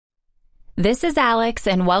This is Alex,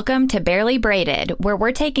 and welcome to Barely Braided, where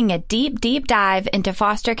we're taking a deep dive into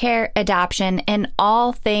foster care, adoption, and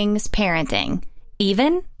all things parenting,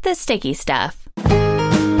 even the sticky stuff.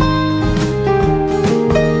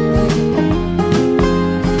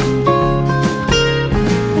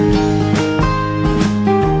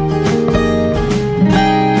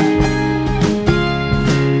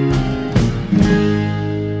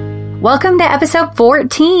 Welcome to episode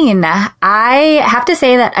 14. I have to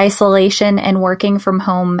say that isolation and working from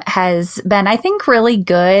home has been, I think, really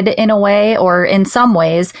good in a way, or in some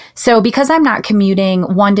ways. So because I'm not commuting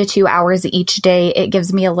 1 to 2 hours each day, it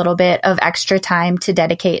gives me a little bit of extra time to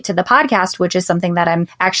dedicate to the podcast, which is something that I'm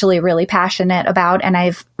actually really passionate about. And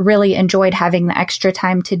I've really enjoyed having the extra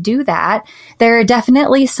time to do that. There are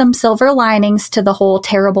definitely some silver linings to the whole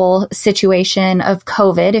terrible situation of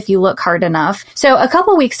COVID, if you look hard enough. So a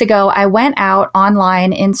couple weeks ago, I went out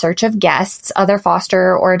online in search of guests, other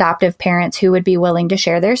foster or adoptive parents who would be willing to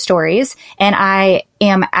share their stories. And I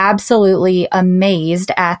am absolutely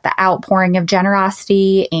amazed at the outpouring of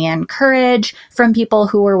generosity and courage from people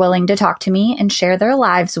who were willing to talk to me and share their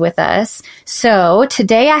lives with us. So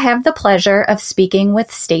today I have the pleasure of speaking with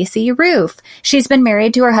Stacy Roof. She's been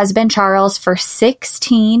married to her husband, Charles, for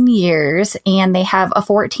 16 years, and they have a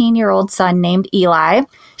 14-year-old son named Eli.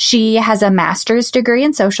 She has a master's degree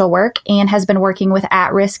in social work and has been working with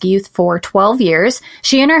at-risk youth for 12 years.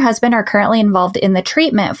 She and her husband are currently involved in the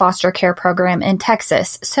treatment foster care program in Texas.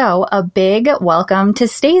 So a big welcome to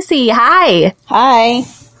Stacy. Hi. Hi.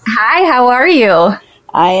 Hi, how are you?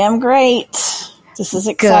 I am great. This is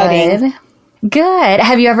exciting. Good.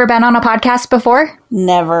 Have you ever been on a podcast before?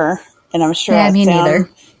 Never. And I'm sure I me sound neither.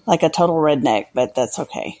 like a total redneck, but that's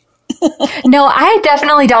okay. No, I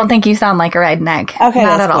definitely don't think you sound like a redneck. Okay,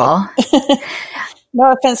 not at all.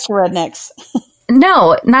 No offense to rednecks.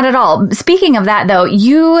 No, not at all. Speaking of that, though,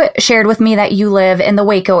 you shared with me that you live in the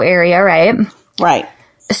Waco area, right? Right.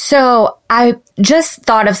 So I just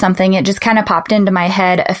thought of something. It just kind of popped into my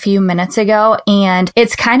head a few minutes ago, and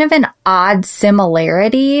it's kind of an odd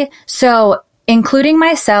similarity. So including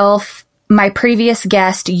myself, my previous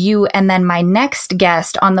guest, you, and then my next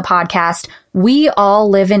guest on the podcast, we all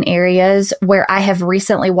live in areas where I have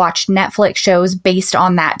recently watched Netflix shows based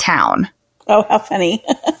on that town. Oh, how funny.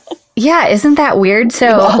 Yeah, isn't that weird?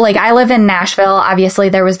 So, like, I live in Nashville. Obviously,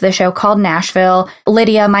 there was the show called Nashville.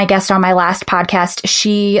 Lydia, my guest on my last podcast,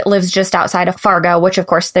 she lives just outside of Fargo, which, of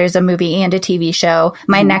course, there's a movie and a TV show.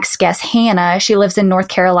 My next guest, Hannah, she lives in North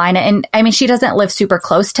Carolina. And, I mean, she doesn't live super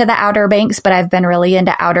close to the Outer Banks, but I've been really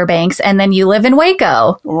into Outer Banks. And then you live in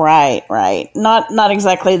Waco. Right, right. Not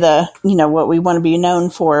exactly the, what we want to be known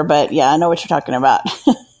for, but yeah, I know what you're talking about.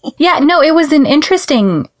 Yeah, no, it was an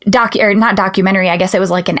interesting not documentary. I guess it was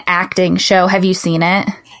like an acting show. Have you seen it?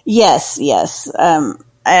 Yes. I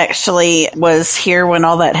actually was here when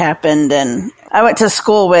all that happened, and I went to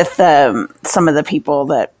school with some of the people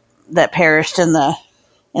that perished in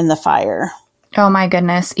the fire. Oh my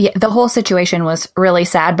goodness. Yeah, the whole situation was really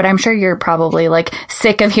sad, but I'm sure you're probably like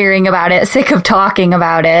sick of hearing about it, sick of talking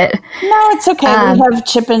about it. No, it's okay. We have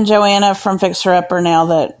Chip and Joanna from Fixer Upper now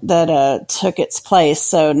that took its place.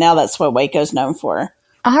 So now that's what Waco's known for.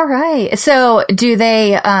 All right. So do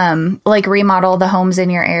they like remodel the homes in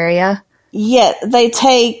your area? Yeah, they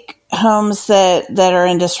take homes that are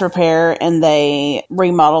in disrepair and they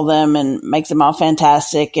remodel them and make them all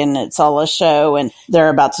fantastic, and it's all a show, and they're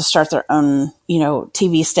about to start their own,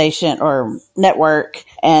 TV station or network,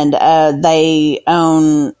 and they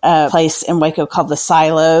own a place in Waco called the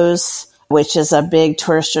Silos, which is a big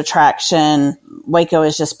tourist attraction. Waco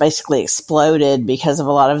has just basically exploded because of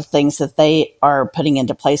a lot of things that they are putting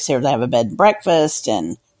into place here. They have a bed and breakfast,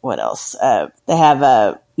 and what else? They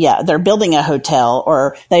have they're building a hotel,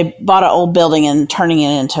 or they bought an old building and turning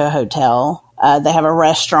it into a hotel. They have a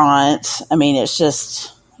restaurant. I mean, it's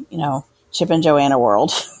just, Chip and Joanna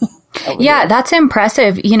world. Yeah, here. That's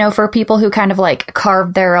impressive, for people who kind of like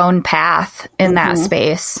carved their own path in that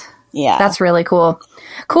space. Yeah. That's really cool.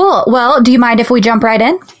 Cool. Well, do you mind if we jump right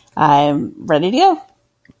in? I'm ready to go.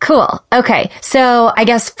 Cool. Okay. So I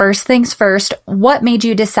guess first things first, what made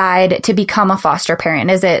you decide to become a foster parent?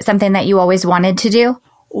 Is it something that you always wanted to do?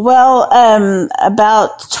 Well,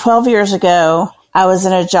 about 12 years ago, I was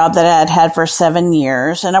in a job that I had had for 7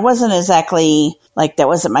 years, and I wasn't exactly that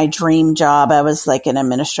wasn't my dream job. I was like an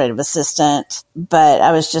administrative assistant, but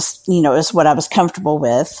I was just, it was what I was comfortable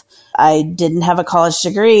with. I didn't have a college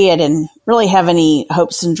degree. I didn't really have any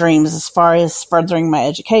hopes and dreams as far as furthering my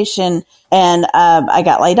education. And I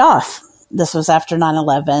got laid off. This was after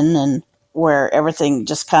 9/11, and where everything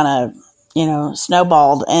just kind of,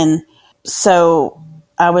 snowballed. And so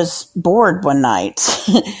I was bored one night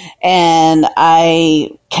and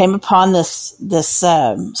I came upon this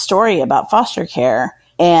story about foster care.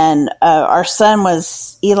 And our son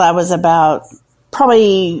Eli was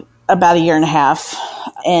probably about a year and a half.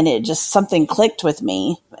 And it just, something clicked with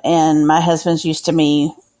me. And my husband's used to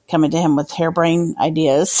me coming to him with harebrained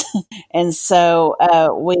ideas. And so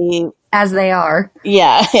as they are.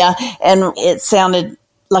 Yeah. And it sounded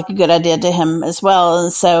like a good idea to him as well.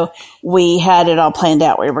 And so we had it all planned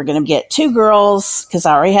out. We were going to get 2 girls because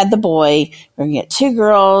I already had the boy. We were going to get 2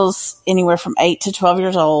 girls anywhere from 8 to 12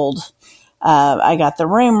 years old. I got the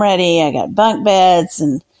room ready. I got bunk beds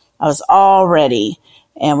and I was all ready.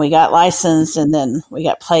 And we got licensed and then we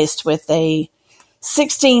got placed with a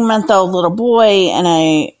 16-month-old little boy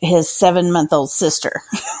and his 7-month-old sister.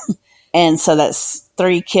 And so that's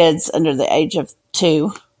 3 kids under the age of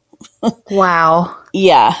 2. Wow.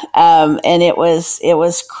 Yeah. And it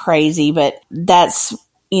was crazy, but that's,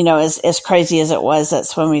 as crazy as it was,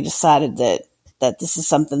 that's when we decided that this is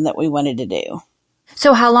something that we wanted to do.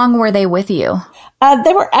 So how long were they with you?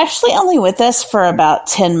 They were actually only with us for about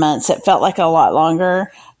 10 months. It felt like a lot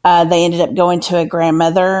longer. They ended up going to a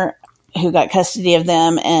grandmother who got custody of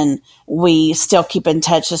them, and we still keep in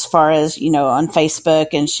touch as far as, on Facebook,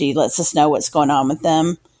 and she lets us know what's going on with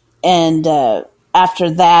them. And, after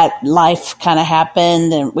that, life kind of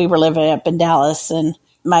happened and we were living up in Dallas and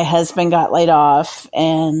my husband got laid off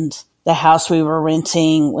and the house we were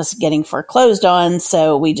renting was getting foreclosed on.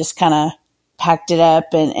 So we just kind of packed it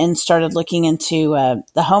up and started looking into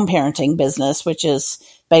the home parenting business, which is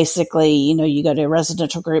basically, you go to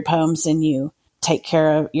residential group homes and you take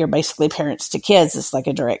care of, you're basically parents to kids. It's like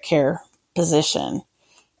a direct care position.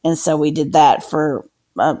 And so we did that for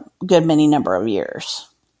a good many number of years.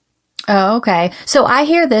 Oh, okay. So I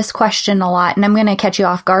hear this question a lot, and I'm going to catch you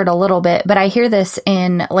off guard a little bit, but I hear this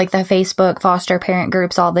in like the Facebook foster parent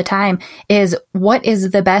groups all the time, is what is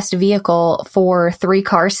the best vehicle for 3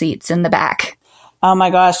 car seats in the back? Oh my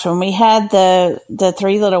gosh. When we had the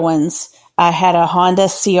 3 little ones, I had a Honda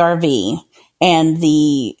CRV, and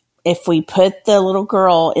if we put the little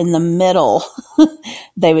girl in the middle,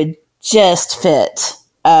 they would just fit.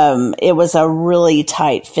 It was a really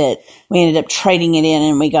tight fit. We ended up trading it in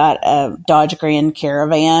and we got a Dodge Grand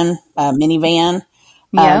Caravan, minivan,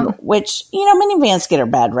 which, minivans get a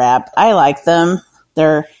bad rap. I like them.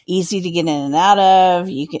 They're easy to get in and out of.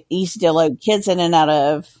 Easy to load kids in and out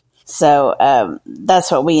of. So,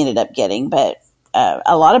 that's what we ended up getting. But,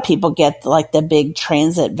 a lot of people get like the big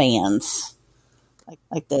transit vans,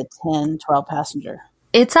 like the 10, 12 passenger.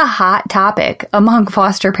 It's a hot topic among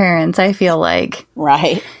foster parents, I feel like.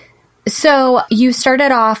 Right. So you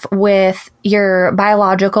started off with your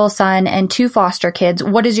biological son and 2 foster kids.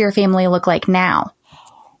 What does your family look like now?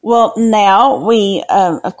 Well, now we,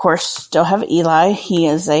 of course, still have Eli. He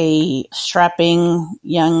is a strapping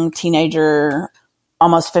young teenager,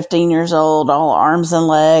 almost 15 years old, all arms and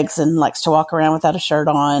legs, and likes to walk around without a shirt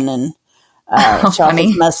on and show off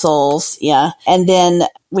his muscles. Yeah. And then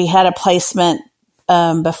we had a placement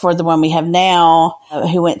before the one we have now,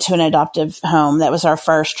 who went to an adoptive home. That was our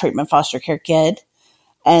first treatment foster care kid.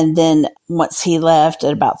 And then once he left,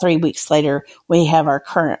 about 3 weeks later, we have our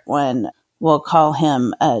current one. We'll call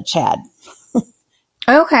him Chad.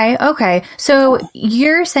 Okay. So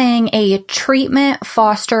you're saying a treatment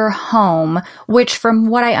foster home, which from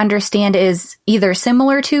what I understand is either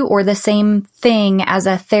similar to or the same thing as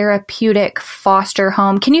a therapeutic foster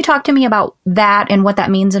home. Can you talk to me about that and what that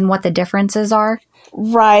means and what the differences are?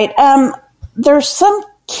 Right. There's some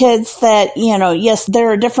kids that, yes, there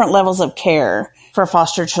are different levels of care for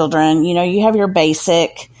foster children. You have your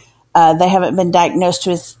basic, they haven't been diagnosed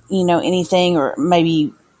with, anything or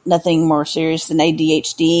maybe nothing more serious than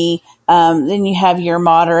ADHD. Then you have your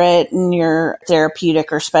moderate and your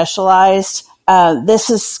therapeutic or specialized. This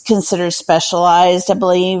is considered specialized, I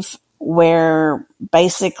believe, where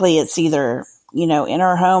basically it's either, in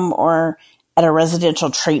our home or at a residential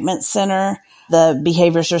treatment center. The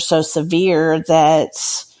behaviors are so severe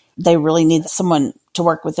that they really need someone to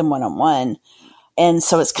work with them one-on-one. And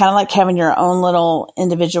so it's kind of like having your own little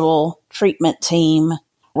individual treatment team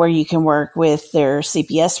where you can work with their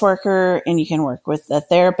CPS worker and you can work with the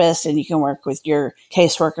therapist and you can work with your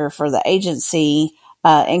caseworker for the agency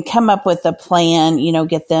and come up with a plan,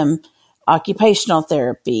 get them occupational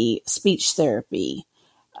therapy, speech therapy,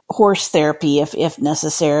 horse therapy if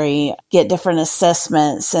necessary, get different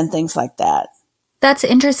assessments and things like that. That's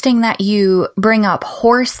interesting that you bring up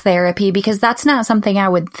horse therapy because that's not something I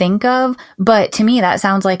would think of, but to me that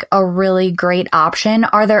sounds like a really great option.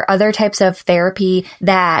 Are there other types of therapy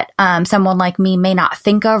that someone like me may not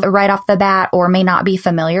think of right off the bat or may not be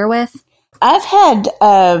familiar with? I've had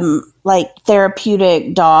like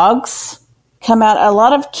therapeutic dogs come out. A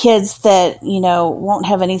lot of kids that, won't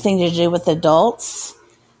have anything to do with adults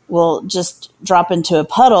will just drop into a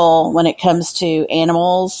puddle when it comes to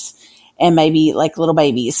animals and maybe like little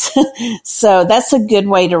babies. So that's a good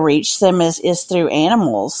way to reach them is through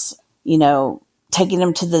animals, taking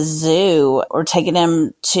them to the zoo or taking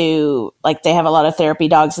them to, like, they have a lot of therapy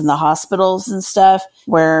dogs in the hospitals and stuff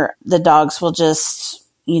where the dogs will just,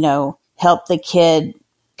 help the kid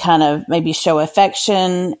kind of maybe show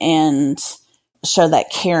affection and show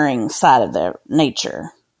that caring side of their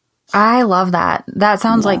nature. I love that. That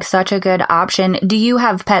sounds like such a good option. Do you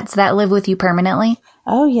have pets that live with you permanently?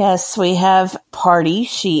 Oh, yes. We have Party.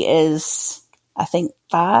 She is, I think,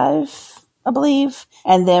 5, I believe.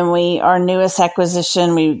 And then our newest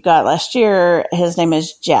acquisition we got last year, his name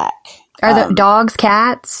is Jack. Are the dogs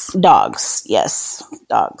cats? Dogs. Yes.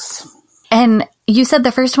 Dogs. And you said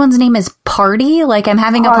the first one's name is Party? Like I'm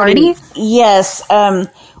having a party? Yes.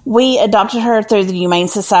 We adopted her through the Humane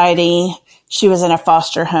Society. She was in a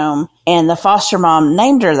foster home, and the foster mom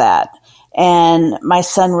named her that. And my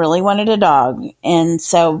son really wanted a dog. And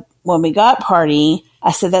so when we got Party,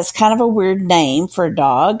 I said, that's kind of a weird name for a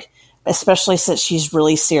dog, especially since she's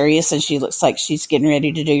really serious and she looks like she's getting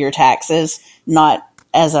ready to do your taxes, not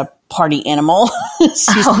as a party animal.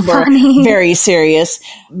 She's funny. Very serious.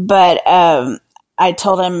 But I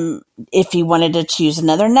told him if he wanted to choose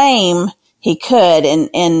another name, he could.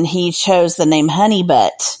 And he chose the name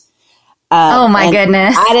Honeybutt. Oh my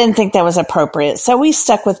goodness. I didn't think that was appropriate. So we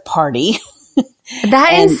stuck with Party.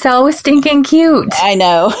 That is so stinking cute. I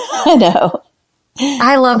know. I know.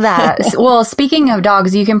 I love that. Well, speaking of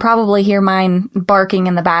dogs, you can probably hear mine barking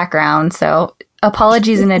in the background. So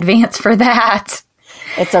apologies in advance for that.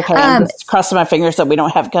 It's okay. I'm just crossing my fingers that we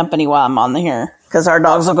don't have company while I'm on here because our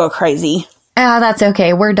dogs will go crazy. That's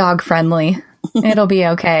okay. We're dog friendly. It'll be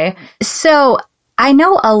okay. So I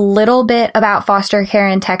know a little bit about foster care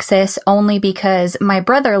in Texas only because my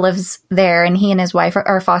brother lives there and he and his wife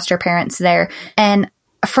are foster parents there. And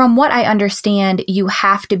from what I understand, you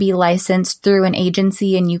have to be licensed through an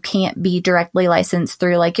agency and you can't be directly licensed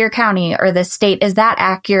through like your county or the state. Is that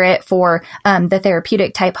accurate for the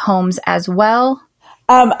therapeutic type homes as well?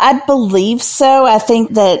 I believe so. I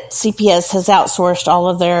think that CPS has outsourced all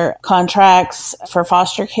of their contracts for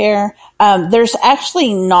foster care. There's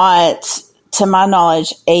actually not, to my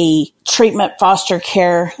knowledge, a treatment foster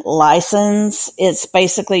care license. It's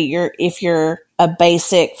basically if you're a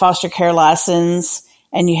basic foster care license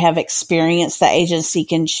and you have experience, the agency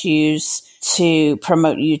can choose to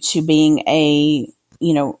promote you to being a,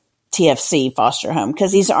 TFC foster home.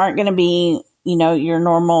 Because these aren't going to be, your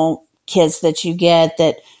normal kids that you get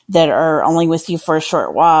that are only with you for a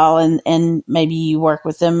short while and maybe you work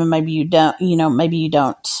with them and maybe you don't, maybe you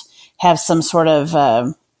don't have some sort of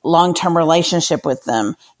long-term relationship with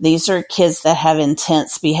them. These are kids that have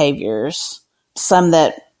intense behaviors. Some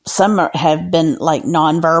have been like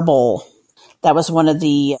nonverbal. That was one of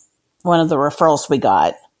the referrals we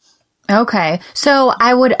got. Okay. So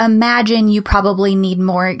I would imagine you probably need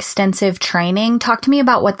more extensive training. Talk to me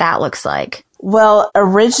about what that looks like. Well,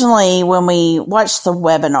 originally when we watched the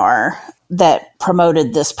webinar that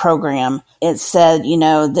promoted this program, it said,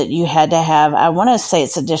 that you had to have, I want to say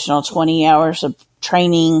it's additional 20 hours of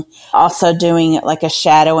training, also doing like a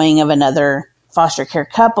shadowing of another foster care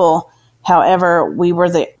couple. However, we were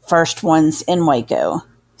the first ones in Waco.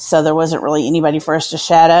 So there wasn't really anybody for us to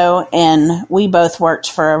shadow. And we both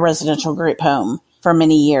worked for a residential group home for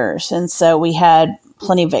many years. And so we had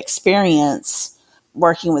plenty of experience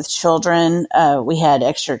working with children. We had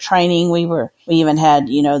extra training. We even had,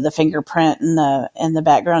 the fingerprint and the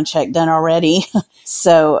background check done already.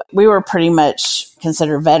 So we were pretty much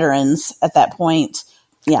considered veterans at that point.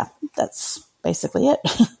 Yeah, that's basically it.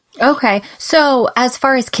 Okay. So as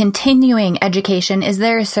far as continuing education, is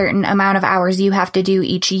there a certain amount of hours you have to do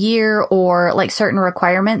each year or like certain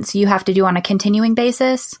requirements you have to do on a continuing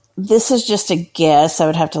basis? This is just a guess. I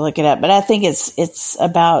would have to look it up, but I think it's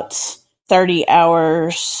about 30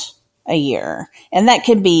 hours a year. And that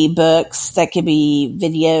could be books, that could be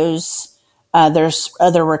videos. There's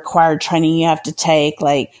other required training you have to take.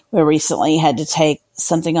 Like we recently had to take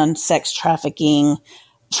something on sex trafficking,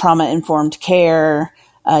 trauma-informed care.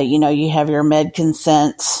 You have your med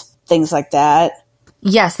consent, things like that.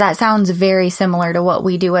 Yes, that sounds very similar to what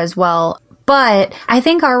we do as well. But I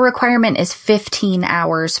think our requirement is 15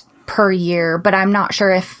 hours per year, but I'm not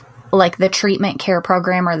sure if like the treatment care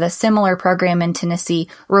program or the similar program in Tennessee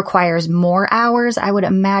requires more hours. I would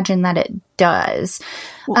imagine that it does.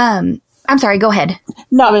 I'm sorry, go ahead.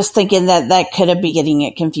 No, I was thinking that could have been getting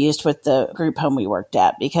it confused with the group home we worked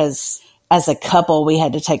at because as a couple, we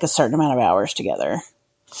had to take a certain amount of hours together.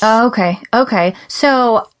 Oh, okay. Okay.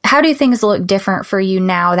 So how do things look different for you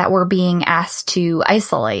now that we're being asked to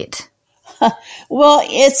isolate? Well,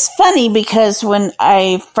 it's funny because when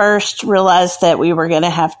I first realized that we were going to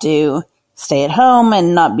have to stay at home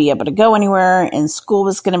and not be able to go anywhere and school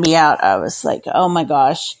was going to be out, I was like, oh my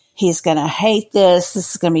gosh, he's going to hate this.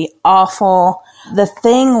 This is going to be awful. The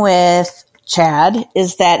thing with Chad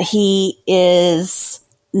is that he is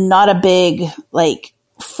not a big, like,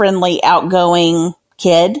 friendly, outgoing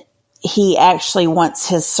kid. He actually wants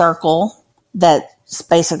his circle that's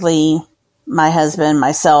basically my husband,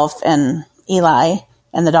 myself, and Eli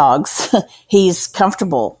and the dogs. He's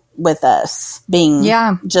comfortable with us being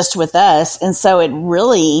just with us. And so it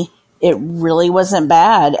really wasn't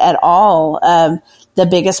bad at all. The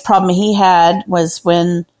biggest problem he had was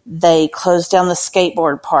when they closed down the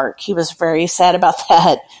skateboard park. He was very sad about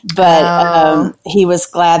that, but he was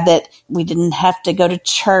glad that we didn't have to go to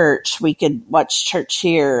church. We could watch church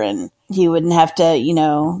here and he wouldn't have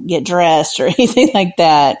to, get dressed or anything like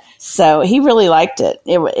that. So he really liked it.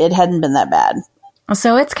 It hadn't been that bad.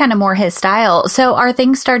 So it's kind of more his style. So are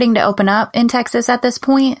things starting to open up in Texas at this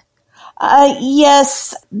point?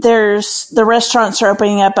 Yes, the restaurants are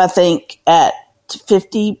opening up, I think, at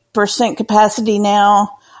 50% capacity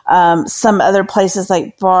now. Some other places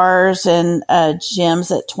like bars and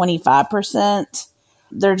gyms at 25%.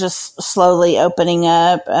 They're just slowly opening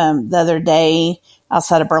up. The other day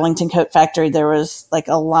outside of Burlington Coat Factory, there was like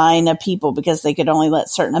a line of people because they could only let a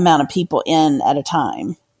certain amount of people in at a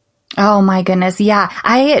time. Oh my goodness. Yeah.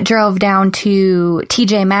 I drove down to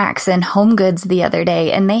TJ Maxx and Home Goods the other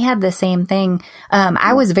day and they had the same thing.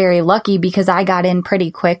 I was very lucky because I got in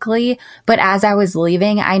pretty quickly, but as I was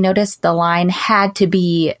leaving, I noticed the line had to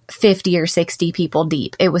be 50 or 60 people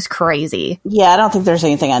deep. It was crazy. Yeah. I don't think there's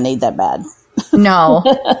anything I need that bad.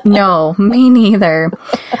 No, me neither.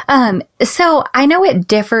 So I know it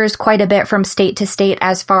differs quite a bit from state to state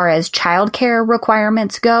as far as childcare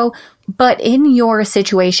requirements go. But in your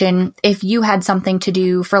situation, if you had something to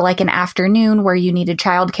do for like an afternoon where you needed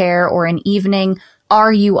childcare or an evening,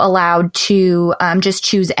 are you allowed to just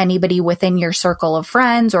choose anybody within your circle of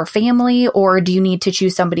friends or family? Or do you need to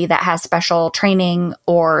choose somebody that has special training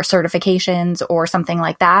or certifications or something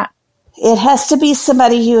like that? It has to be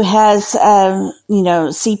somebody who has,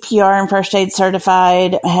 CPR and first aid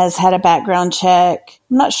certified, has had a background check.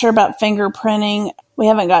 I'm not sure about fingerprinting. We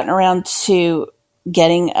haven't gotten around to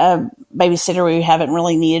getting a babysitter. We haven't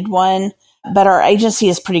really needed one, but our agency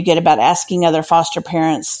is pretty good about asking other foster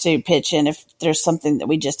parents to pitch in if there's something that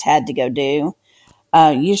we just had to go do.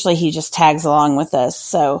 Usually he just tags along with us.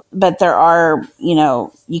 So, but there are,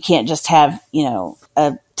 you can't just have,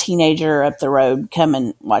 a teenager up the road come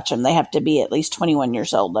and watch them. They have to be at least 21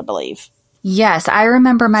 years old, I believe. Yes, I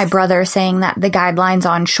remember my brother saying that the guidelines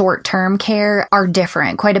on short-term care are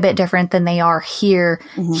different, quite a bit different than they are here.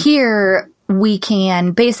 Mm-hmm. Here, we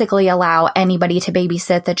can basically allow anybody to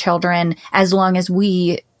babysit the children as long as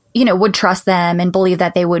we, would trust them and believe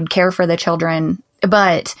that they would care for the children.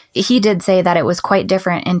 But he did say that it was quite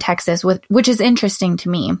different in Texas, which is interesting to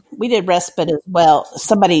me. We did respite as well.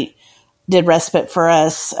 Somebody did respite for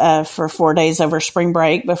us for 4 days over spring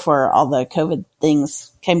break before all the COVID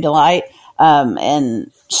things came to light.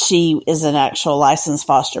 And she is an actual licensed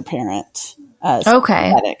foster parent.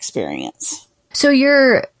 Okay. That experience. So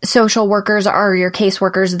your social workers or your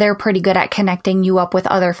caseworkers, they're pretty good at connecting you up with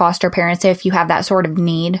other foster parents if you have that sort of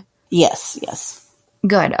need? Yes.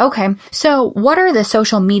 Good. Okay. So what are the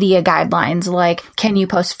social media guidelines? Like, can you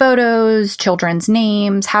post photos, children's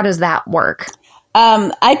names? How does that work?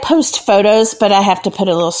 I post photos, but I have to put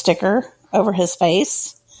a little sticker over his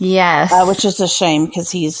face. Yes. Which is a shame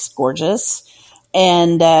because he's gorgeous.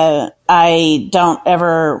 And I don't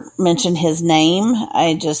ever mention his name.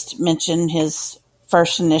 I just mention his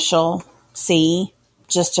first initial, C,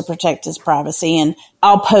 just to protect his privacy. And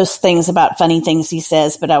I'll post things about funny things he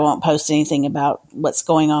says, but I won't post anything about what's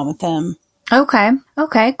going on with him.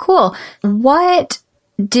 Okay, cool. What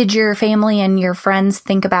did your family and your friends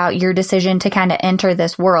think about your decision to kind of enter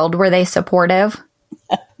this world? Were they supportive?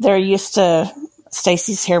 They're used to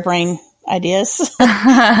Stacy's harebrained ideas.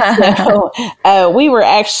 So, we were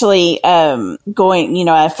actually going,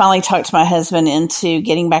 I finally talked to my husband into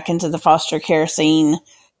getting back into the foster care scene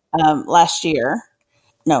last year.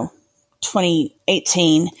 No,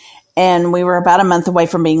 2018. And we were about a month away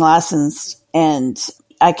from being licensed. And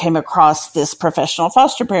I came across this professional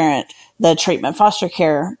foster parent, the treatment foster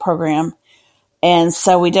care program. And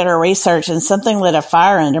so we did our research and something lit a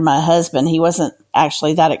fire under my husband. He wasn't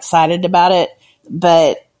actually that excited about it,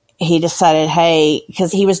 but he decided, hey,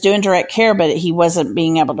 because he was doing direct care, but he wasn't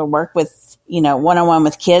being able to work with one-on-one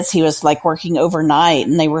with kids. He was like working overnight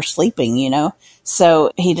and they were sleeping,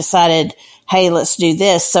 So he decided, hey, let's do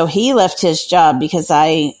this. So he left his job because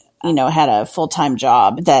I, had a full-time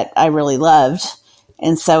job that I really loved.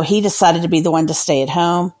 And so he decided to be the one to stay at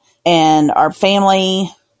home. And our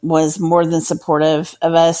family was more than supportive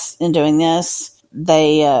of us in doing this.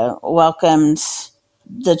 They welcomed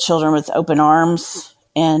the children with open arms.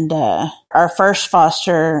 And our first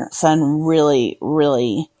foster son really,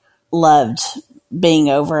 really loved being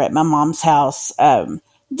over at my mom's house.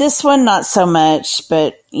 This one, not so much,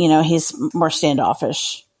 but, he's more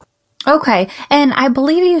standoffish. Okay. And I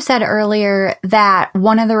believe you said earlier that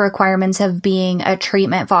one of the requirements of being a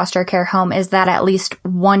treatment foster care home is that at least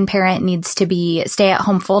one parent needs to stay at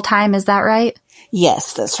home full time. Is that right?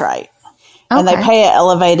 Yes, that's right. Okay. And they pay an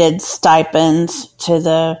elevated stipend to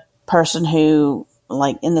the person who,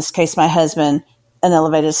 like in this case, my husband, an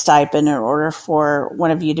elevated stipend in order for one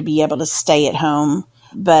of you to be able to stay at home.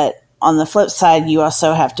 But on the flip side, you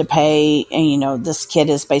also have to pay, and this kid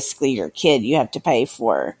is basically your kid. You have to pay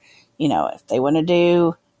for, if they want to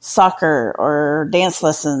do soccer or dance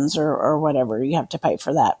lessons or whatever, you have to pay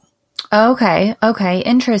for that. Okay.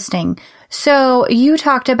 Interesting. So you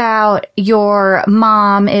talked about your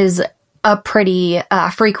mom is a pretty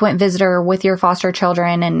frequent visitor with your foster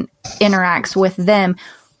children and interacts with them.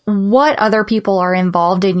 What other people are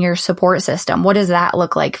involved in your support system? What does that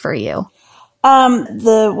look like for you?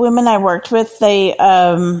 The women I worked with, they,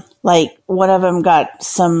 one of them got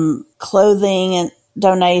some clothing and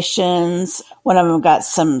donations. One of them got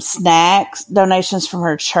some snacks donations from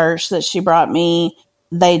her church that she brought me.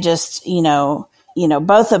 They just,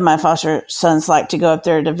 both of my foster sons like to go up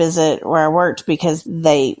there to visit where I worked because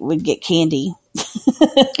they would get candy.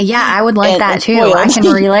 Yeah, I would like that too. Spoiled. I can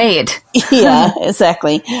relate. Yeah,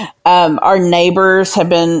 exactly. Our neighbors have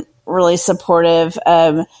been really supportive.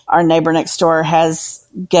 Our neighbor next door has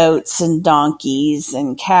goats and donkeys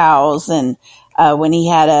and cows. And when he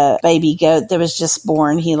had a baby goat that was just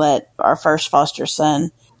born, he let our first foster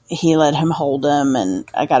son, he let him hold him. And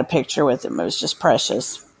I got a picture with him. It was just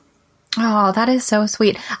precious. Oh, that is so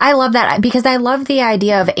sweet. I love that because I love the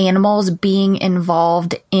idea of animals being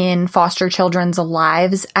involved in foster children's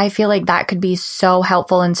lives. I feel like that could be so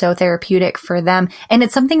helpful and so therapeutic for them. And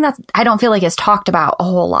it's something that I don't feel like is talked about a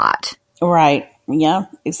whole lot. Right. Yeah,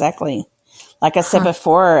 exactly. Like I said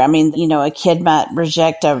before, a kid might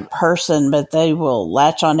reject a person, but they will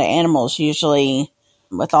latch onto animals usually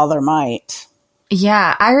with all their might.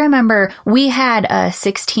 Yeah, I remember we had a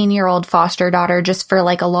 16-year-old foster daughter just for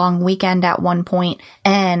like a long weekend at one point,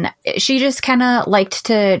 and she just kind of liked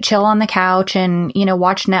to chill on the couch and,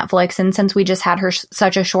 watch Netflix. And since we just had her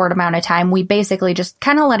such a short amount of time, we basically just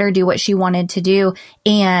kind of let her do what she wanted to do.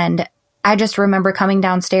 And I just remember coming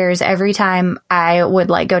downstairs every time I would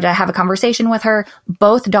go to have a conversation with her,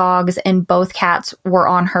 both dogs and both cats were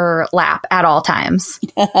on her lap at all times.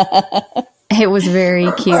 It was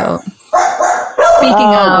very cute. Speaking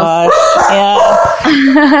of. Gosh,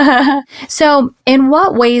 yeah. So in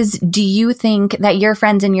what ways do you think that your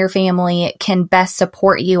friends and your family can best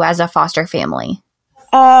support you as a foster family?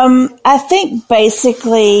 I think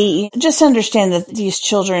basically just understand that these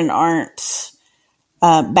children aren't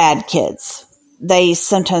bad kids. They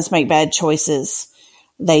sometimes make bad choices.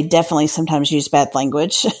 They definitely sometimes use bad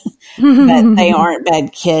language, but they aren't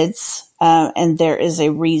bad kids. And there is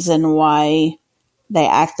a reason why they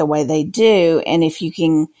act the way they do. And if you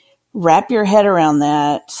can wrap your head around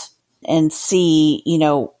that and see,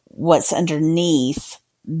 what's underneath,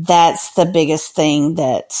 that's the biggest thing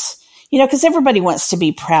that's, because everybody wants to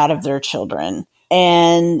be proud of their children.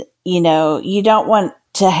 And, you don't want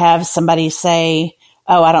to have somebody say,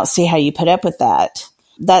 oh, I don't see how you put up with that.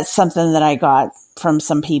 That's something that I got from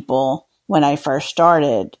some people when I first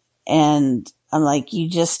started. And I'm like, you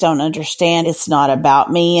just don't understand. It's not about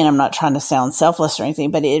me. And I'm not trying to sound selfless or anything,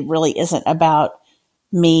 but it really isn't about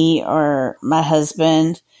me or my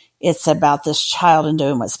husband. It's about this child and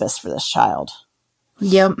doing what's best for this child.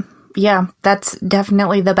 Yep. Yeah, that's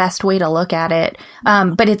definitely the best way to look at it.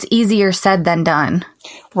 But it's easier said than done.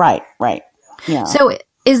 Right. Yeah. So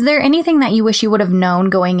is there anything that you wish you would have known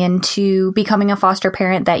going into becoming a foster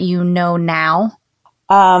parent that you know now?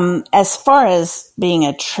 As far as being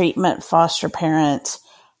a treatment foster parent,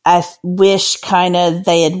 I wish kind of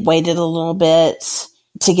they had waited a little bit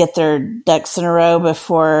to get their ducks in a row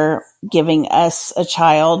before giving us a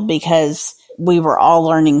child, because we were all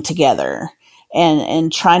learning together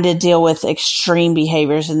and trying to deal with extreme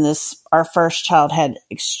behaviors. And our first child had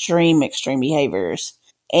extreme behaviors,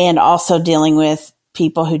 and also dealing with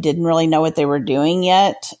people who didn't really know what they were doing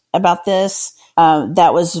yet about this.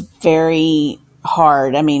 That was very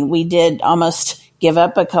hard. I mean, we did almost give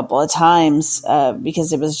up a couple of times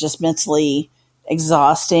because it was just mentally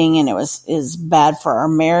exhausting, and it was bad for our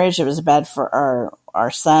marriage. It was bad for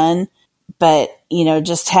our son. But,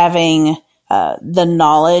 just having the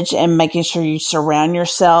knowledge and making sure you surround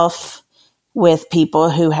yourself with people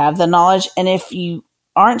who have the knowledge. And if you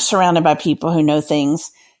aren't surrounded by people who know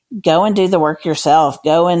things, go and do the work yourself.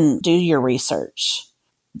 Go and do your research.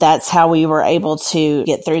 That's how we were able to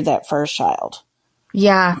get through that first child.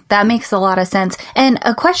 Yeah, that makes a lot of sense. And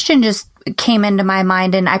a question just came into my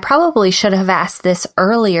mind, and I probably should have asked this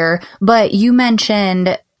earlier, but you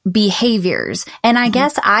mentioned behaviors. And I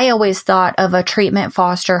guess I always thought of a treatment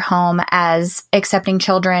foster home as accepting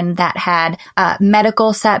children that had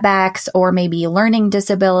medical setbacks or maybe learning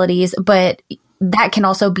disabilities, but that can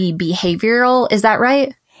also be behavioral. Is that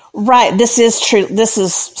right? Right. This is true. This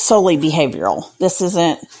is solely behavioral. This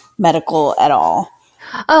isn't medical at all.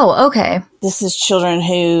 Oh, okay. This is children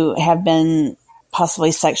who have been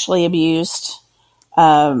possibly sexually abused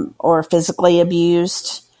or physically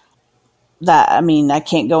abused. I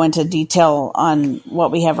can't go into detail on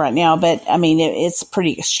what we have right now, but it's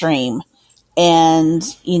pretty extreme. And,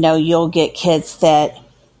 you'll get kids that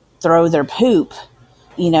throw their poop,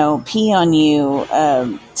 pee on you,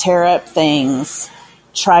 tear up things,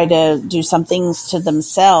 try to do some things to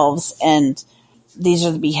themselves. And these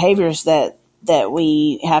are the behaviors that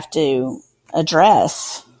we have to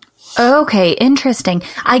address. Okay, interesting.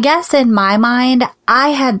 I guess in my mind, I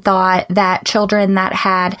had thought that children that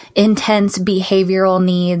had intense behavioral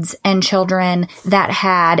needs and children that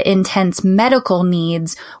had intense medical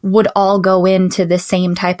needs would all go into the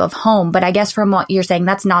same type of home. But I guess from what you're saying,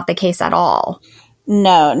 that's not the case at all.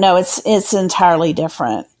 No, it's entirely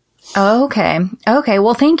different. Okay.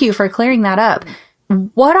 Well, thank you for clearing that up.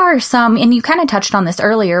 What are some, and you kind of touched on this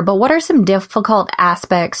earlier, but what are some difficult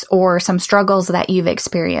aspects or some struggles that you've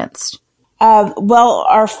experienced? Well,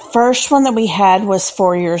 our first one that we had was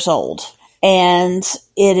 4 years old, and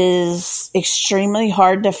it is extremely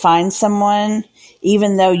hard to find someone,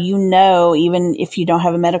 even though even if you don't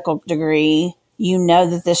have a medical degree,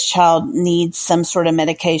 that this child needs some sort of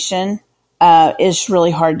medication. It's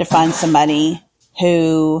really hard to find somebody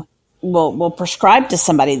who will prescribe to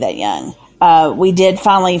somebody that young. We did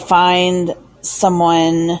finally find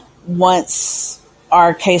someone once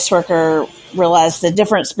our caseworker realized the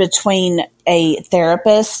difference between a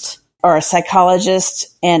therapist or a psychologist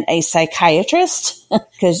and a psychiatrist,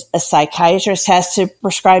 because a psychiatrist has to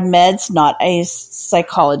prescribe meds, not a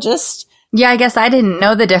psychologist. Yeah, I guess I didn't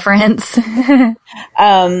know the difference.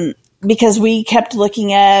 Because we kept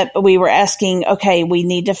we were asking, okay, we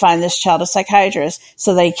need to find this child a psychiatrist.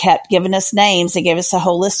 So they kept giving us names. They gave us a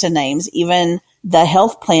whole list of names. Even the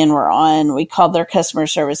health plan we're on, we called their customer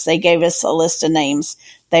service. They gave us a list of names.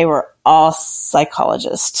 They were all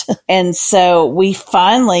psychologists. And so we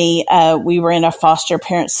finally, we were in a foster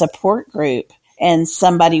parent support group, and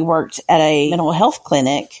somebody worked at a mental health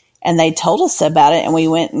clinic, and they told us about it, and we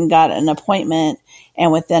went and got an appointment,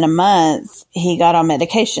 and within a month he got on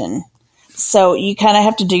medication. So you kind of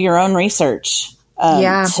have to do your own research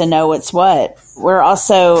to know what's what. We're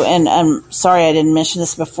also, and I'm sorry I didn't mention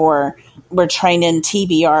this before, we're trained in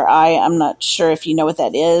TBRI. I'm not sure if you know what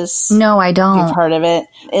that is. No, I don't. If you've heard of it.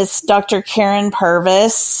 It's Dr. Karen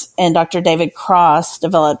Purvis and Dr. David Cross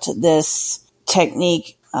developed this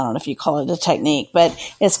technique. I don't know if you call it a technique, but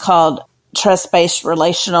it's called trust-based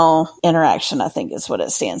relational interaction, I think is what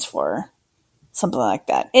it stands for. Something like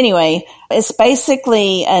that. Anyway, it's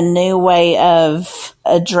basically a new way of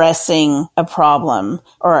addressing a problem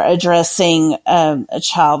or addressing a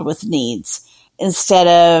child with needs. Instead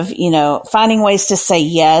of, finding ways to say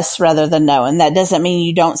yes rather than no. And that doesn't mean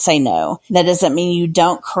you don't say no. That doesn't mean you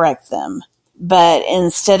don't correct them. But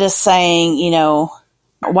instead of saying,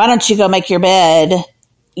 why don't you go make your bed?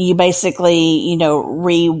 You basically,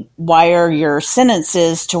 rewire your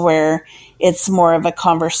sentences to where it's more of a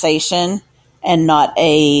conversation and not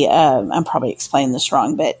I'm probably explaining this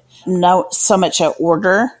wrong, but not so much an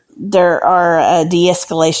order. There are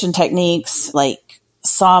de-escalation techniques like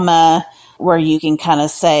SAMA, where you can kind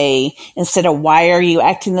of say, instead of why are you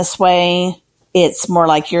acting this way, it's more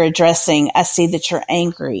like you're addressing, I see that you're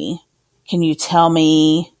angry. Can you tell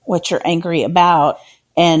me what you're angry about?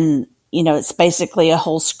 And, it's basically a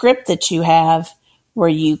whole script that you have where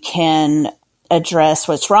you can address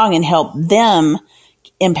what's wrong and help them,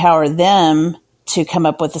 empower them to come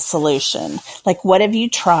up with a solution. Like, what have you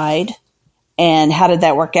tried and how did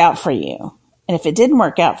that work out for you? And if it didn't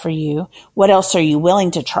work out for you, what else are you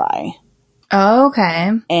willing to try?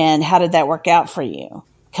 Okay. And how did that work out for you?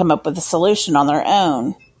 Come up with a solution on their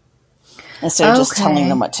own instead of just telling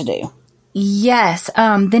them what to do. Yes.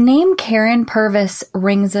 The name Karen Purvis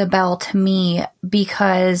rings a bell to me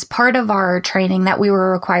because part of our training that we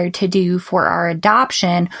were required to do for our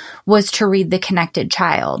adoption was to read The Connected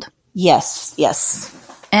Child. Yes, yes.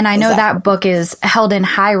 And I know that book is held in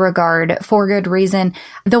high regard for good reason.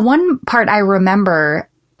 The one part I remember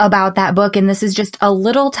about that book, and this is just a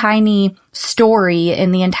little tiny story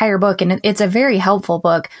in the entire book, and it's a very helpful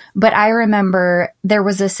book, but I remember there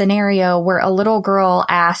was a scenario where a little girl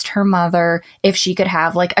asked her mother if she could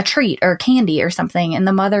have like a treat or candy or something, and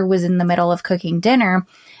the mother was in the middle of cooking dinner,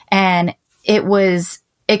 and it was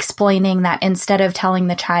explaining that instead of telling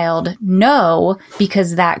the child no,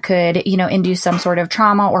 because that could, induce some sort of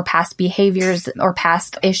trauma or past behaviors or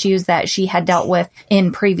past issues that she had dealt with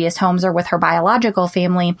in previous homes or with her biological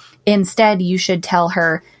family, instead you should tell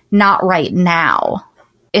her not right now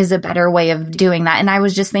is a better way of doing that. And I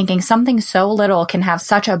was just thinking something so little can have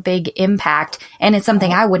such a big impact, and it's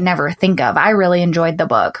something I would never think of. I really enjoyed the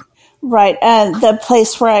book. Right. The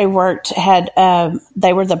place where I worked had,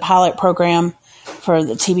 they were the pilot program for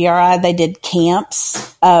the TBRI. They did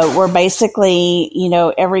camps, where basically,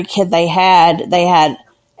 every kid they had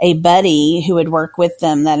a buddy who would work with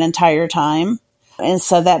them that entire time. And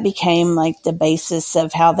so that became like the basis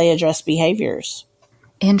of how they address behaviors.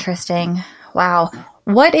 Interesting. Wow.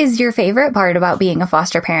 What is your favorite part about being a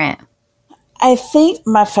foster parent? I think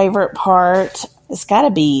my favorite part has got to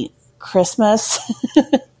be Christmas.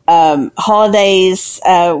 Holidays,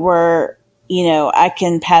 where I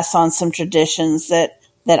can pass on some traditions that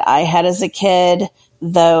I had as a kid,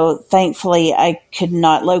 though thankfully I could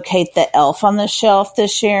not locate the elf on the shelf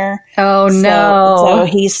this year. Oh, no. So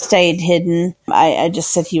he stayed hidden. I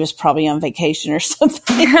just said he was probably on vacation or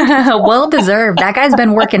something. Well deserved. That guy's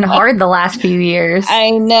been working hard the last few years. I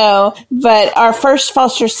know. But our first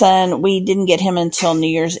foster son, we didn't get him until New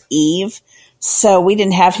Year's Eve. So we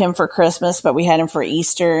didn't have him for Christmas, but we had him for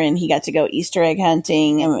Easter, and he got to go Easter egg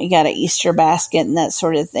hunting, and we got an Easter basket and that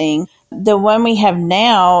sort of thing. The one we have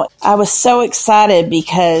now, I was so excited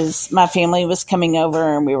because my family was coming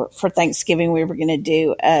over, and for Thanksgiving, we were going to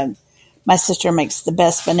do, my sister makes the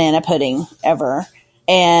best banana pudding ever.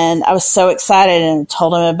 And I was so excited and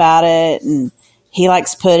told him about it, and he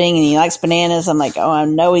likes pudding and he likes bananas. I'm like, oh, I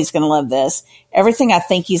know he's going to love this. Everything I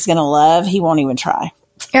think he's going to love, he won't even try.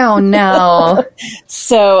 Oh, no.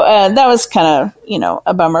 So that was kind of,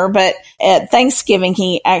 a bummer. But at Thanksgiving,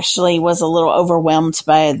 he actually was a little overwhelmed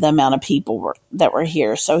by the amount of people that were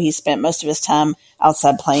here. So he spent most of his time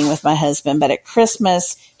outside playing with my husband. But at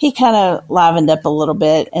Christmas, he kind of livened up a little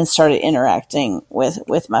bit and started interacting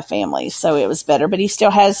with my family. So it was better. But he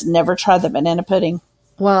still has never tried the banana pudding.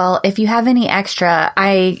 Well, if you have any extra,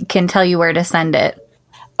 I can tell you where to send it.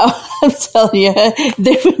 Oh, I'm telling you,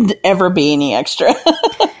 there would ever be any extra.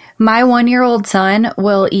 My 1-year-old son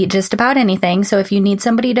will eat just about anything. So if you need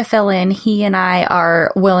somebody to fill in, he and I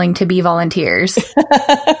are willing to be volunteers.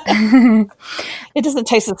 It doesn't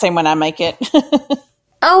taste the same when I make it.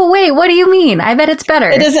 Oh, wait, what do you mean? I bet it's better.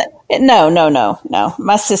 It doesn't. No.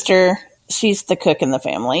 My sister, she's the cook in the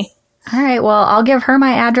family. All right. Well, I'll give her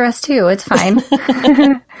my address too. It's fine.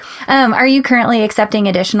 Are you currently accepting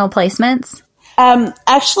additional placements?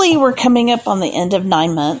 Actually, we're coming up on the end of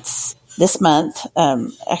 9 months this month.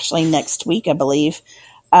 Actually, next week, I believe.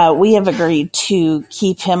 We have agreed to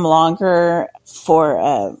keep him longer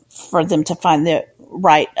for them to find the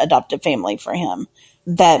right adoptive family for him.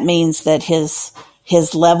 That means that his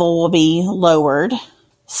level will be lowered,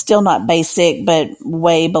 still not basic, but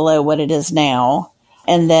way below what it is now.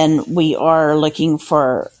 And then we are looking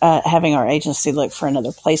for having our agency look for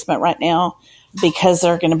another placement right now. Because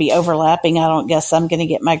they're going to be overlapping, I don't guess I'm going to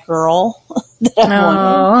get my girl that I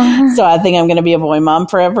wanted. So I think I'm going to be a boy mom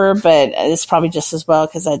forever, but it's probably just as well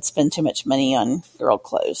because I'd spend too much money on girl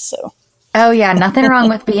clothes. So. Oh, yeah. Nothing wrong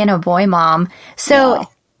with being a boy mom. So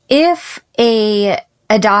if a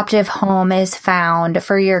adoptive home is found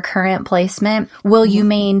for your current placement, will you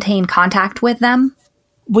maintain contact with them?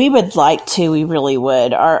 We would like to. We really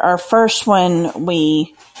would. Our first one,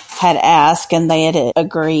 we had asked and they had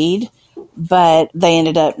agreed. But they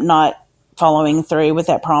ended up not following through with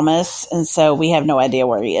that promise. And so we have no idea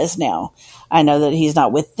where he is now. I know that he's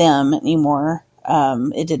not with them anymore.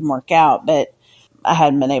 It didn't work out, but I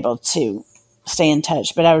hadn't been able to stay in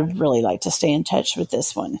touch. But I would really like to stay in touch with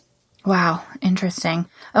this one. Wow. Interesting.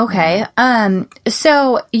 Okay.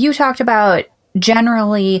 So you talked about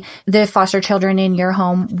generally the foster children in your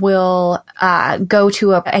home will go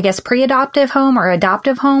to a pre-adoptive home or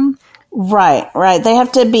adoptive home. Right. They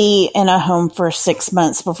have to be in a home for 6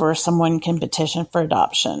 months before someone can petition for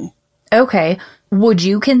adoption. Okay. Would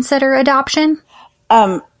you consider adoption?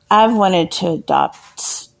 I've wanted to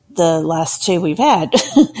adopt the last two we've had.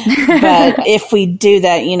 But if we do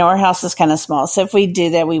that, our house is kind of small. So if we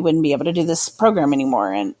do that, we wouldn't be able to do this program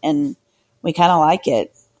anymore. And we kind of like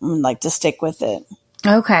it and like to stick with it.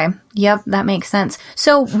 Okay. Yep. That makes sense.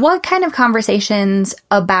 So what kind of conversations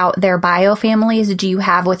about their bio families do you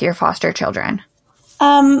have with your foster children?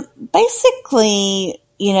 Basically,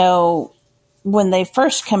 when they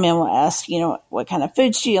first come in, we'll ask, what kind of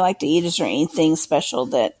foods do you like to eat? Is there anything special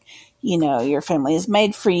that, your family has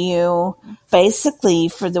made for you? Basically,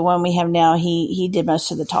 for the one we have now, he did most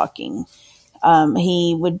of the talking.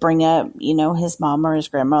 He would bring up, his mom or his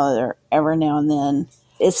grandmother every now and then.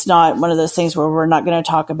 It's not one of those things where we're not going to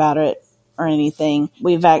talk about it or anything.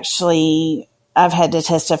 I've had to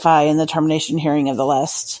testify in the termination hearing of the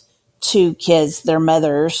last two kids, their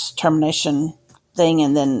mother's termination thing.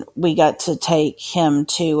 And then we got to take him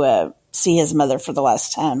to see his mother for the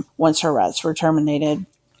last time once her rights were terminated.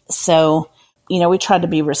 So, we tried to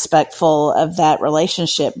be respectful of that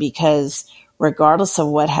relationship because regardless of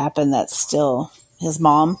what happened, that's still his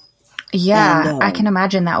mom. Yeah, and, I can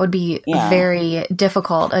imagine that would be a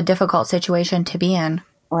difficult situation to be in.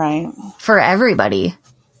 Right. For everybody.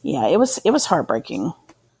 Yeah, it was heartbreaking.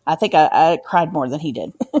 I think I cried more than he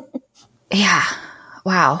did. Yeah.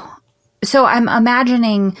 Wow. So I'm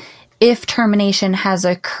imagining if termination has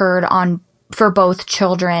occurred for both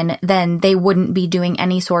children, then they wouldn't be doing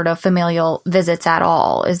any sort of familial visits at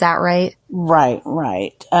all. Is that right? Right.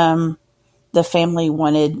 The family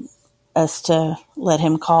wanted us to let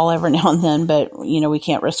him call every now and then, but, we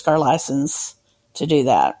can't risk our license to do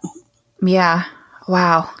that. Yeah.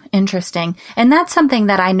 Wow. Interesting. And that's something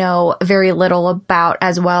that I know very little about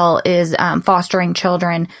as well is fostering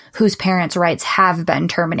children whose parents' rights have been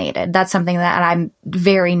terminated. That's something that I'm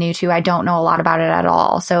very new to. I don't know a lot about it at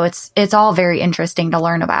all. So it's all very interesting to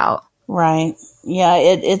learn about. Right. Yeah.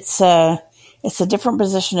 It's a different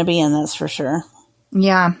position to be in. That's for sure.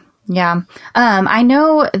 Yeah. Yeah. I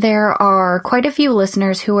know there are quite a few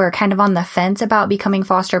listeners who are kind of on the fence about becoming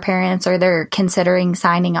foster parents, or they're considering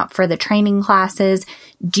signing up for the training classes.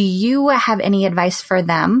 Do you have any advice for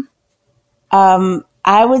them?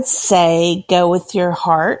 I would say go with your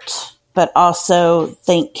heart, but also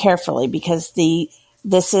think carefully because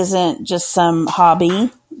this isn't just some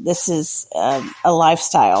hobby. This is a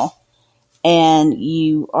lifestyle, and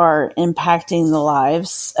you are impacting the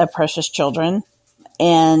lives of precious children.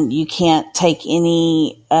 And you can't take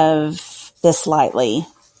any of this lightly.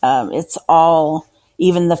 It's all,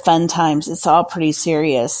 even the fun times, it's all pretty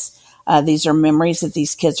serious. These are memories that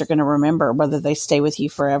these kids are going to remember, whether they stay with you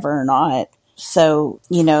forever or not. So,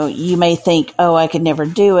 you may think, oh, I could never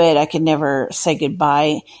do it. I could never say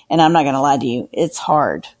goodbye. And I'm not going to lie to you. It's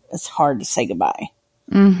hard. It's hard to say goodbye.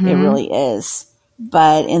 Mm-hmm. It really is.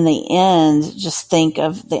 But in the end, just think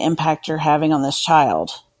of the impact you're having on this child.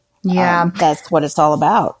 Yeah. That's what it's all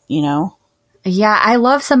about, Yeah, I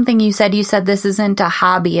love something you said. You said this isn't a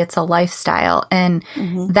hobby, it's a lifestyle. And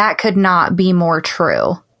that could not be more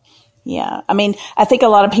true. Yeah. I mean, I think a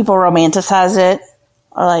lot of people romanticize it,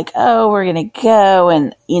 or like, oh, we're going to go.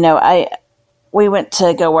 And, we went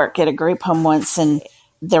to go work at a group home once, and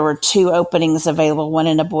there were two openings available, one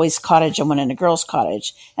in a boys' cottage and one in a girls'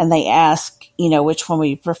 cottage. And they asked, which one would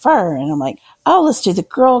you prefer? And I'm like, oh, let's do the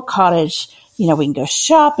girl cottage. We can go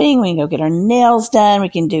shopping. We can go get our nails done. We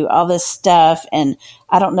can do all this stuff. And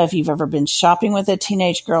I don't know if you've ever been shopping with a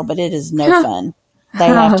teenage girl, but it is no fun. They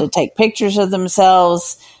have to take pictures of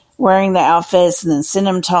themselves wearing the outfits and then send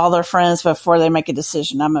them to all their friends before they make a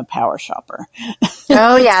decision. I'm a power shopper.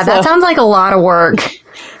 Oh, yeah. That sounds like a lot of work.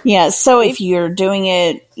 Yeah. So if you're doing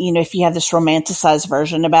it, if you have this romanticized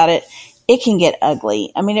version about it, it can get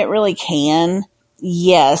ugly. I mean, it really can.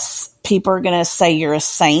 Yes, people are going to say you're a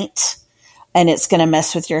saint. And it's going to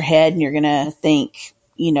mess with your head, and you're going to think,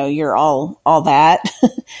 you're all that.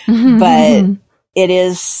 But it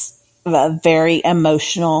is a very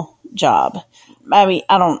emotional job. I mean,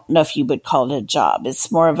 I don't know if you would call it a job.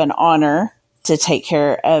 It's more of an honor to take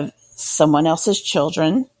care of someone else's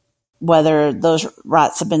children, whether those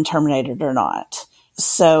rights have been terminated or not.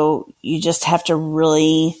 So you just have to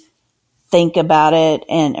really think about it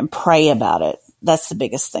and pray about it. That's the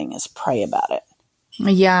biggest thing, is pray about it.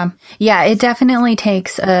 Yeah. Yeah. It definitely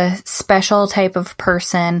takes a special type of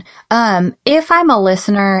person. If I'm a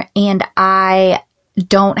listener and I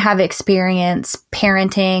don't have experience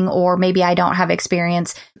parenting, or maybe I don't have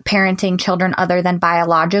experience parenting children other than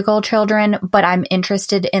biological children, but I'm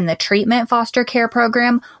interested in the treatment foster care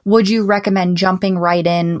program, would you recommend jumping right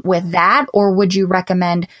in with that? Or would you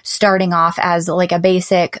recommend starting off as like a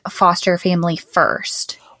basic foster family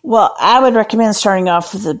first? Well, I would recommend starting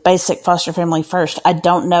off with the basic foster family first. I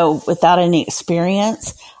don't know, without any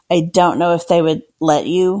experience, I don't know if they would let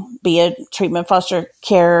you be a treatment foster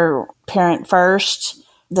care parent first.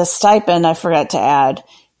 The stipend, I forgot to add,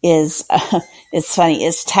 is, it's funny,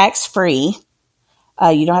 it's tax-free.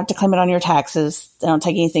 You don't have to claim it on your taxes. They don't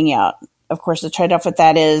take anything out. Of course, the trade-off with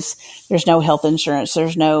that is there's no health insurance.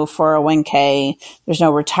 There's no 401k. There's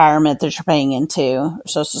no retirement that you're paying into,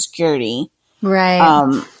 Social Security.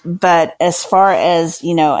 Right. But as far as,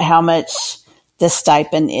 how much the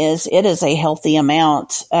stipend is, it is a healthy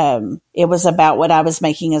amount. It was about what I was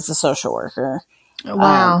making as a social worker.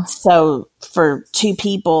 Wow. So for two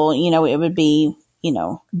people, it would be,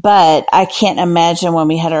 but I can't imagine when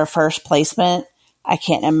we had our first placement, I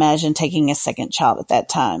can't imagine taking a second child at that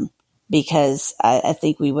time because I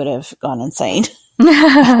think we would have gone insane.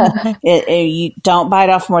 You don't bite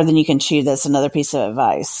off more than you can chew. That's another piece of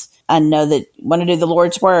advice. I know that you want to do the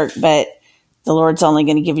Lord's work, but the Lord's only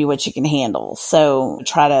going to give you what you can handle. So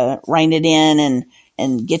try to rein it in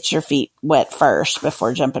and get your feet wet first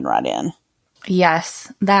before jumping right in.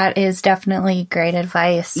 Yes, that is definitely great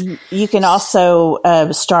advice. You can also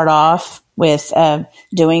start off with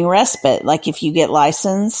doing respite. Like if you get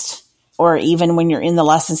licensed, or even when you're in the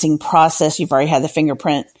licensing process, you've already had the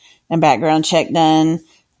fingerprint and background check done,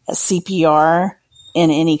 CPR,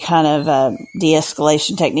 and any kind of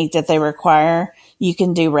de-escalation technique that they require. You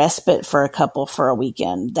can do respite for a couple for a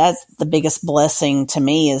weekend. That's the biggest blessing to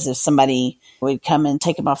me, is if somebody would come and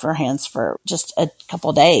take them off their hands for just a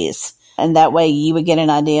couple days. And that way you would get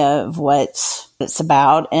an idea of what it's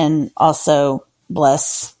about and also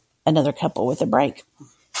bless another couple with a break.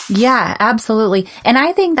 Yeah, absolutely. And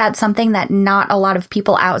I think that's something that not a lot of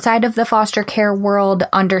people outside of the foster care world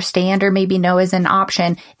understand or maybe know is an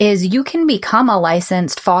option, is you can become a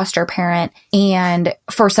licensed foster parent, and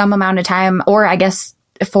for some amount of time, or I guess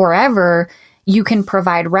forever, you can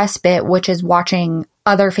provide respite, which is watching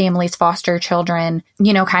other families foster children,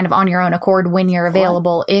 kind of on your own accord when you're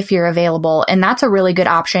available, if you're available. And that's a really good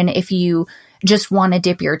option if you just want to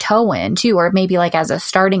dip your toe in too, or maybe like as a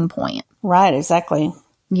starting point. Right, exactly.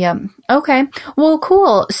 Yep. Okay. Well,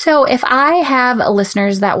 cool. So if I have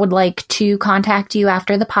listeners that would like to contact you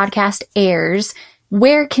after the podcast airs,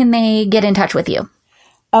 where can they get in touch with you?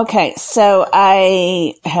 Okay. So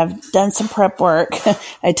I have done some prep work.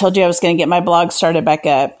 I told you I was going to get my blog started back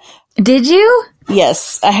up. Did you?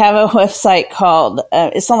 Yes. I have a website called,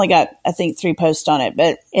 it's only got, I think, 3 posts on it,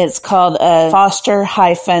 but it's called foster-mama,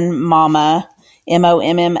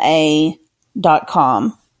 MOMMA.com.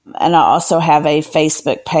 And I also have a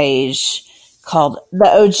Facebook page called The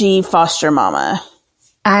OG Foster Mama.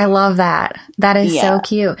 I love that. That is so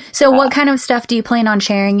cute. So what kind of stuff do you plan on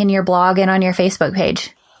sharing in your blog and on your Facebook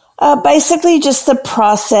page? Basically just the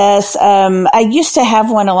process. I used to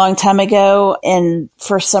have one a long time ago, and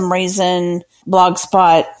for some reason,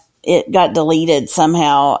 Blogspot, it got deleted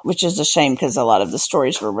somehow, which is a shame because a lot of the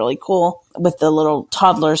stories were really cool with the little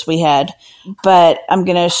toddlers we had. But I'm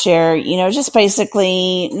going to share, just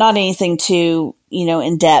basically not anything too,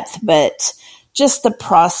 in depth, but just the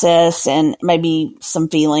process and maybe some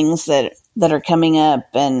feelings that are coming up.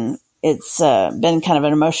 And it's been kind of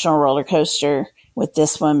an emotional roller coaster with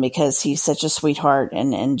this one because he's such a sweetheart,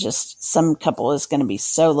 and just some couple is going to be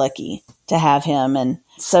so lucky to have him. And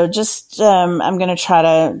so just, I'm going to try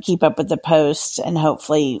to keep up with the posts, and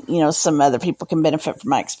hopefully, some other people can benefit from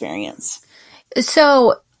my experience.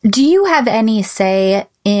 So do you have any say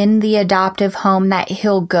in the adoptive home that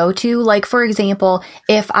he'll go to? Like, for example,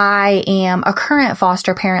 if I am a current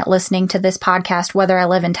foster parent listening to this podcast, whether I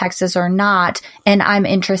live in Texas or not, and I'm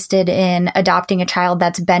interested in adopting a child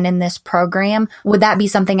that's been in this program, would that be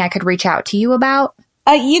something I could reach out to you about?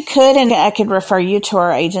 You could, and I could refer you to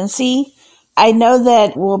our agency. I know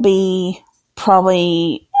that we'll be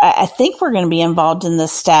probably, I think we're going to be involved in the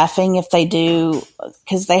staffing if they do,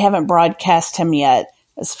 because they haven't broadcast him yet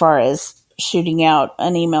as far as shooting out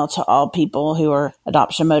an email to all people who are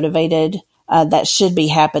adoption motivated. That should be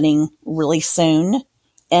happening really soon.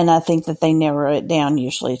 And I think that they narrow it down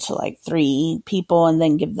usually to like 3 people and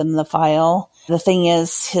then give them the file. The thing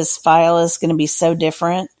is, his file is going to be so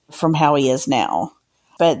different from how he is now.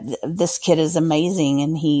 But this kid is amazing,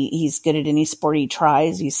 and he's good at any sport he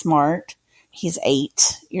tries. He's smart. He's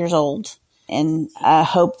 8 years old. And I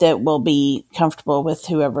hope that we'll be comfortable with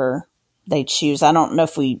whoever they choose. I don't know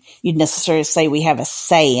if you'd necessarily say we have a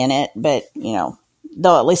say in it, but,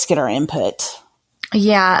 they'll at least get our input.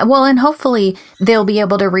 Yeah. Well, and hopefully they'll be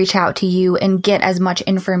able to reach out to you and get as much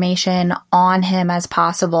information on him as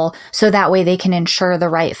possible, so that way they can ensure the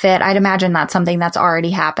right fit. I'd imagine that's something that's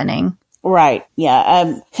already happening. Right.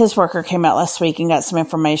 Yeah. His worker came out last week and got some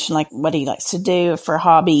information, like what he likes to do for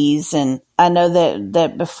hobbies. And I know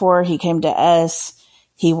that before he came to us,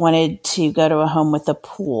 he wanted to go to a home with a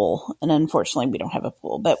pool. And unfortunately, we don't have a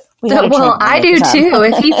pool, but we had a Well, trampoline I at do the time. too.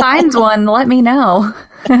 If he finds one, let me know.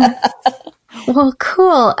 Well,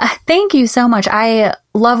 cool. Thank you so much. I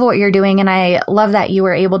love what you're doing, and I love that you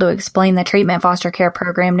were able to explain the treatment foster care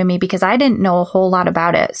program to me because I didn't know a whole lot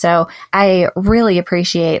about it. So I really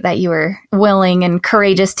appreciate that you were willing and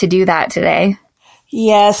courageous to do that today.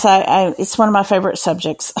 Yes, I it's one of my favorite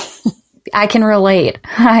subjects. I can relate.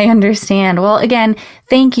 I understand. Well, again,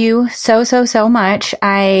 thank you so much.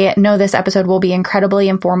 I know this episode will be incredibly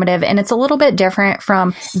informative, and it's a little bit different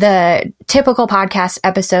from the typical podcast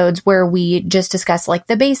episodes where we just discuss like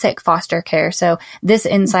the basic foster care. So this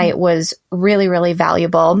insight was really, really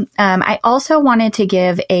valuable. I also wanted to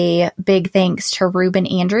give a big thanks to Ruben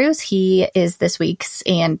Andrews. He is this week's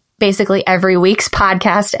and basically every week's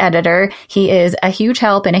podcast editor. He is a huge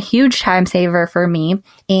help and a huge time saver for me.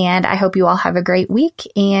 And I hope you all have a great week,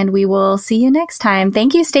 and we will see you next time.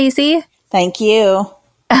 Thank you, Stacy. Thank you.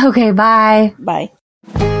 Okay, bye. Bye.